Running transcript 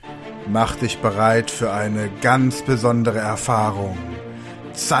Mach dich bereit für eine ganz besondere Erfahrung.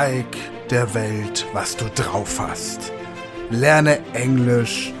 Zeig der Welt, was du drauf hast. Lerne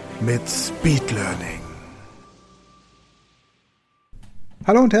Englisch mit Speed Learning.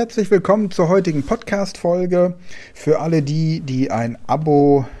 Hallo und herzlich willkommen zur heutigen Podcast-Folge. Für alle die ein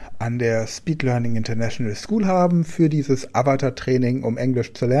Abo an der Speed Learning International School haben für dieses Avatar-Training, um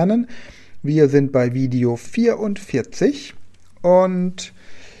Englisch zu lernen. Wir sind bei Video 44 und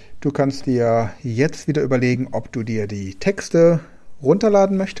du kannst dir jetzt wieder überlegen, ob du dir die Texte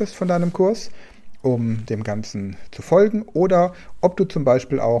runterladen möchtest von deinem Kurs, um dem Ganzen zu folgen, oder ob du zum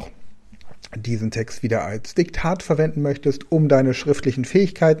Beispiel auch diesen Text wieder als Diktat verwenden möchtest, um deine schriftlichen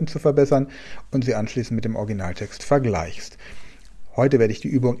Fähigkeiten zu verbessern und sie anschließend mit dem Originaltext vergleichst. Heute werde ich die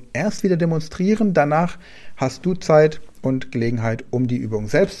Übung erst wieder demonstrieren, danach hast du Zeit und Gelegenheit, um die Übung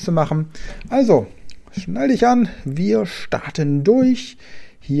selbst zu machen. Also, schnall dich an, wir starten durch.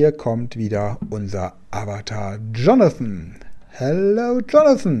 Hier kommt wieder unser Avatar Jonathan. Hello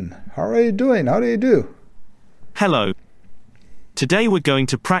Jonathan, how are you doing? How do you do? Hello. Today we're going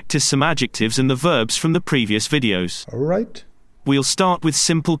to practice some adjectives and the verbs from the previous videos. All right. We'll start with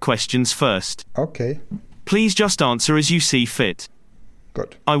simple questions first. Okay. Please just answer as you see fit.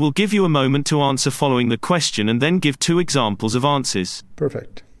 Good. I will give you a moment to answer following the question and then give 2 examples of answers.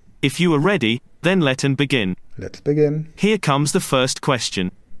 Perfect. If you are ready, then let us begin. Let's begin. Here comes the first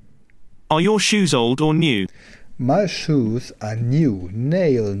question. Are your shoes old or new? My shoes are new,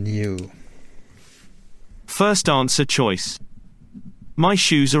 nail new. First answer choice. My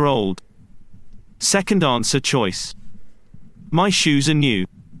shoes are old. Second answer choice. My shoes are new.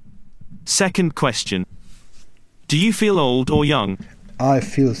 Second question. Do you feel old or young? I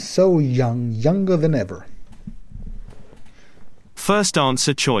feel so young, younger than ever. First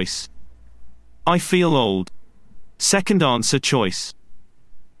answer choice. I feel old. Second answer choice.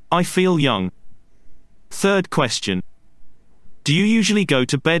 I feel young. Third question. Do you usually go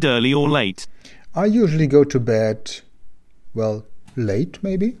to bed early or late? I usually go to bed, late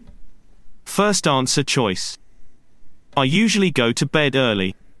maybe? First answer choice. I usually go to bed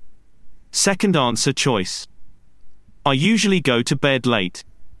early. Second answer choice. I usually go to bed late.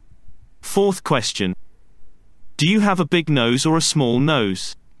 Fourth question. Do you have a big nose or a small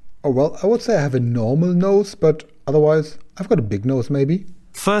nose? Oh, I would say I have a normal nose, but otherwise I've got a big nose maybe.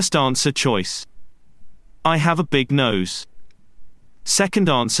 First answer choice. I have a big nose. Second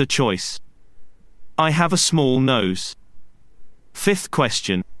answer choice. I have a small nose. Fifth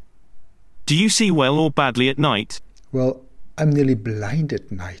question. Do you see well or badly at night? Well, I'm nearly blind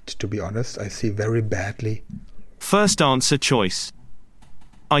at night, to be honest. I see very badly. First answer choice.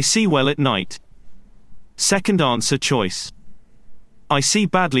 I see well at night. Second answer choice. I see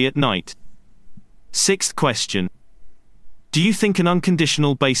badly at night. Sixth question. Do you think an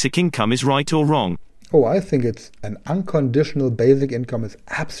unconditional basic income is right or wrong? Oh, I think it's an unconditional basic income is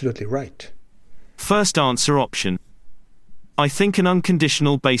absolutely right. First answer option. I think an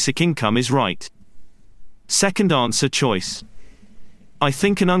unconditional basic income is right. Second answer choice. I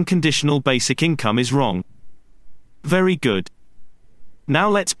think an unconditional basic income is wrong. Very good. Now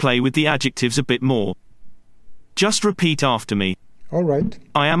let's play with the adjectives a bit more. Just repeat after me. All right.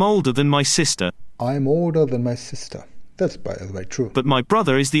 I am older than my sister. I'm older than my sister. That's, by the way, true. But my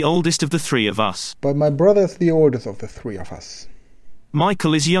brother is the oldest of the 3 of us. But my brother is the oldest of the 3 of us.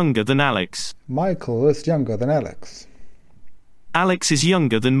 Michael is younger than Alex. Michael is younger than Alex. Alex is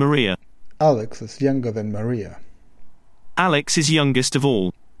younger than Maria. Alex is younger than Maria. Alex is youngest of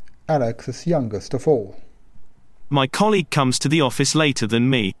all. Alex is youngest of all. My colleague comes to the office later than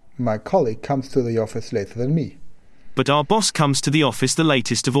me. My colleague comes to the office later than me. But our boss comes to the office the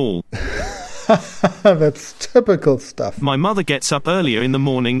latest of all. That's typical stuff. My mother gets up earlier in the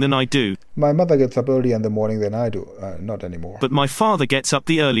morning than I do. My mother gets up earlier in the morning than I do. Not anymore. But my father gets up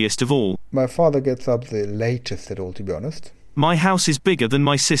the earliest of all. My father gets up the latest at all, to be honest. My house is bigger than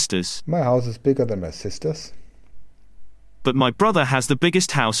my sister's. My house is bigger than my sister's. But my brother has the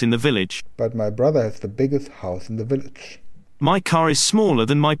biggest house in the village. But my brother has the biggest house in the village. My car is smaller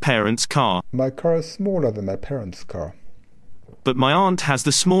than my parents' car. My car is smaller than my parents' car. But my aunt has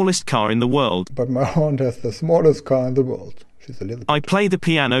the smallest car in the world. But my aunt has the smallest car in the world. She's a little bit. I play the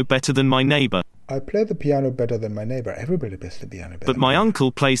piano better than my neighbor. I play the piano better than my neighbor. Everybody plays the piano better. But my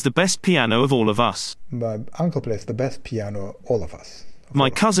uncle plays the best piano of all of us. My uncle plays the best piano of all of us.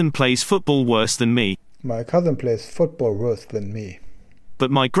 My cousin plays football worse than me. My cousin plays football worse than me. But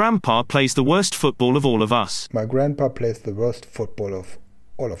my grandpa plays the worst football of all of us. My grandpa plays the worst football of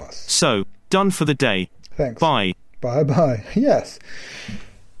all of us. So, done for the day. Thanks. Bye. Bye bye. Yes.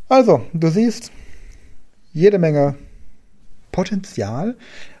 Also, du siehst jede Menge Potenzial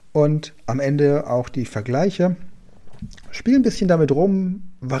und am Ende auch die Vergleiche. Spiel ein bisschen damit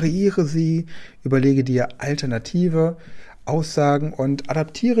rum, variiere sie, überlege dir alternative Aussagen und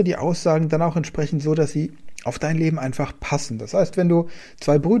adaptiere die Aussagen dann auch entsprechend so, dass sie auf dein Leben einfach passen. Das heißt, wenn du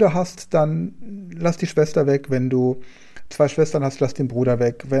 2 Brüder hast, dann lass die Schwester weg. Wenn du 2 Schwestern hast, lass den Bruder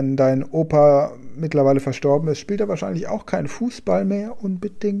weg. Wenn dein Opa mittlerweile verstorben ist, spielt er wahrscheinlich auch keinen Fußball mehr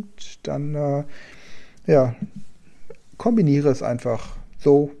unbedingt. Dann kombiniere es einfach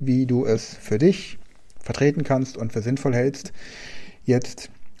so, wie du es für dich vertreten kannst und für sinnvoll hältst. Jetzt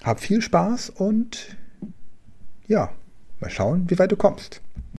hab viel Spaß und ja, mal schauen, wie weit du kommst.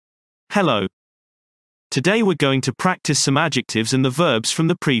 Hello. Today we're going to practice some adjectives and the verbs from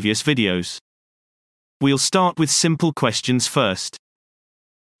the previous videos. We'll start with simple questions first.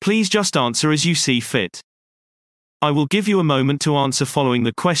 Please just answer as you see fit. I will give you a moment to answer following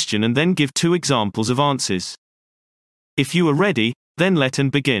the question and then give 2 examples of answers. If you are ready, then let us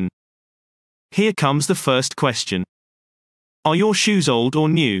begin. Here comes the first question. Are your shoes old or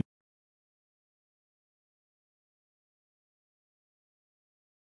new?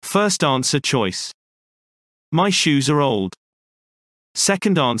 First answer choice. My shoes are old.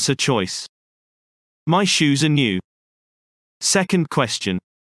 Second answer choice. My shoes are new. Second question.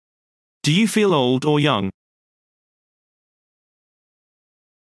 Do you feel old or young?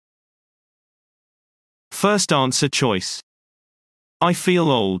 First answer choice. I feel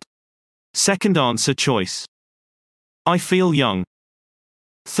old. Second answer choice. I feel young.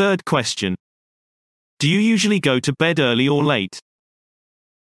 Third question. Do you usually go to bed early or late?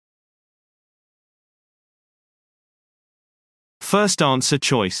 First answer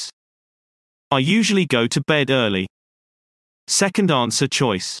choice. I usually go to bed early. Second answer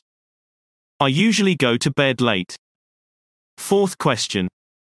choice. I usually go to bed late. Fourth question.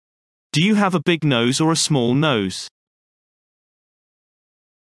 Do you have a big nose or a small nose?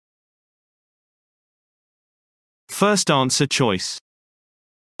 First answer choice.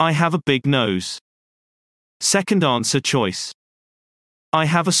 I have a big nose. Second answer choice. I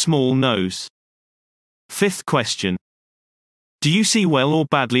have a small nose. Fifth question. Do you see well or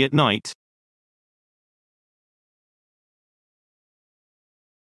badly at night?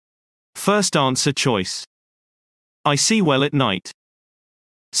 First answer choice. I see well at night.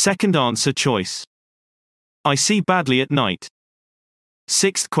 Second answer choice. I see badly at night.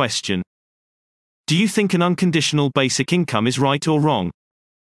 Sixth question. Do you think an unconditional basic income is right or wrong?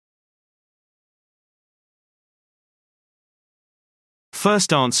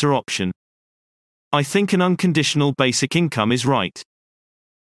 First answer option. I think an unconditional basic income is right.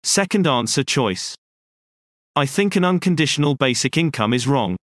 Second answer choice. I think an unconditional basic income is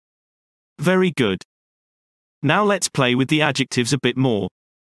wrong. Very good. Now let's play with the adjectives a bit more.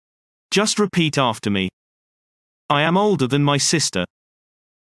 Just repeat after me. I am older than my sister.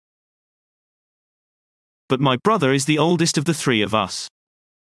 But my brother is the oldest of the 3 of us.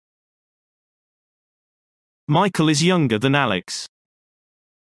 Michael is younger than Alex.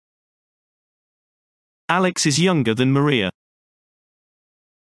 Alex is younger than Maria.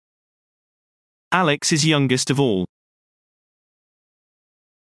 Alex is youngest of all.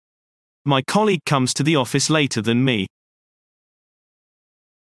 My colleague comes to the office later than me.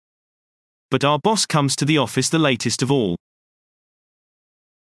 But our boss comes to the office the latest of all.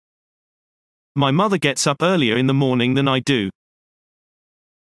 My mother gets up earlier in the morning than I do.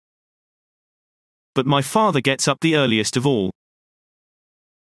 But my father gets up the earliest of all.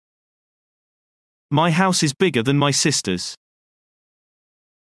 My house is bigger than my sister's.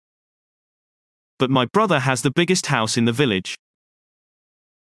 But my brother has the biggest house in the village.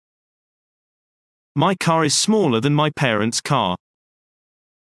 My car is smaller than my parents' car.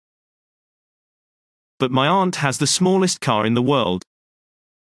 But my aunt has the smallest car in the world.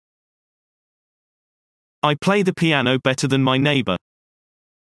 I play the piano better than my neighbor.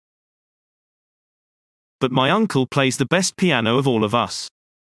 But my uncle plays the best piano of all of us.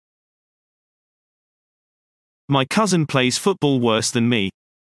 My cousin plays football worse than me.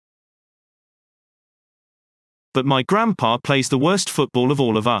 But my grandpa plays the worst football of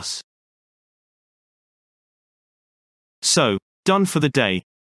all of us. So, done for the day.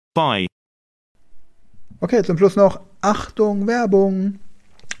 Bye. Okay, zum Schluss noch Achtung, Werbung.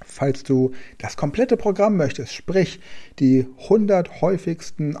 Falls du das komplette Programm möchtest, sprich die 100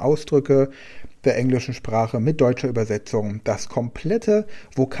 häufigsten Ausdrücke der englischen Sprache mit deutscher Übersetzung, das komplette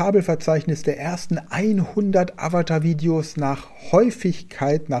Vokabelverzeichnis der ersten 100 Avatar-Videos nach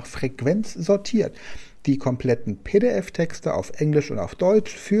Häufigkeit, nach Frequenz sortiert, die kompletten PDF-Texte auf Englisch und auf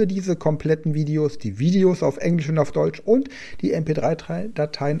Deutsch für diese kompletten Videos, die Videos auf Englisch und auf Deutsch und die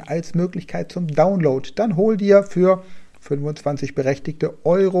MP3-Dateien als Möglichkeit zum Download. Dann hol dir für 25 berechtigte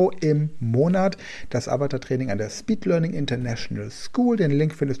Euro im Monat. Das Avatar-Training an der Speed Learning International School. Den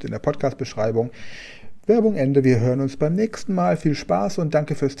Link findest du in der Podcast-Beschreibung. Werbung Ende. Wir hören uns beim nächsten Mal. Viel Spaß und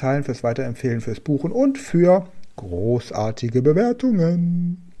danke fürs Teilen, fürs Weiterempfehlen, fürs Buchen und für großartige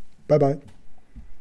Bewertungen. Bye bye.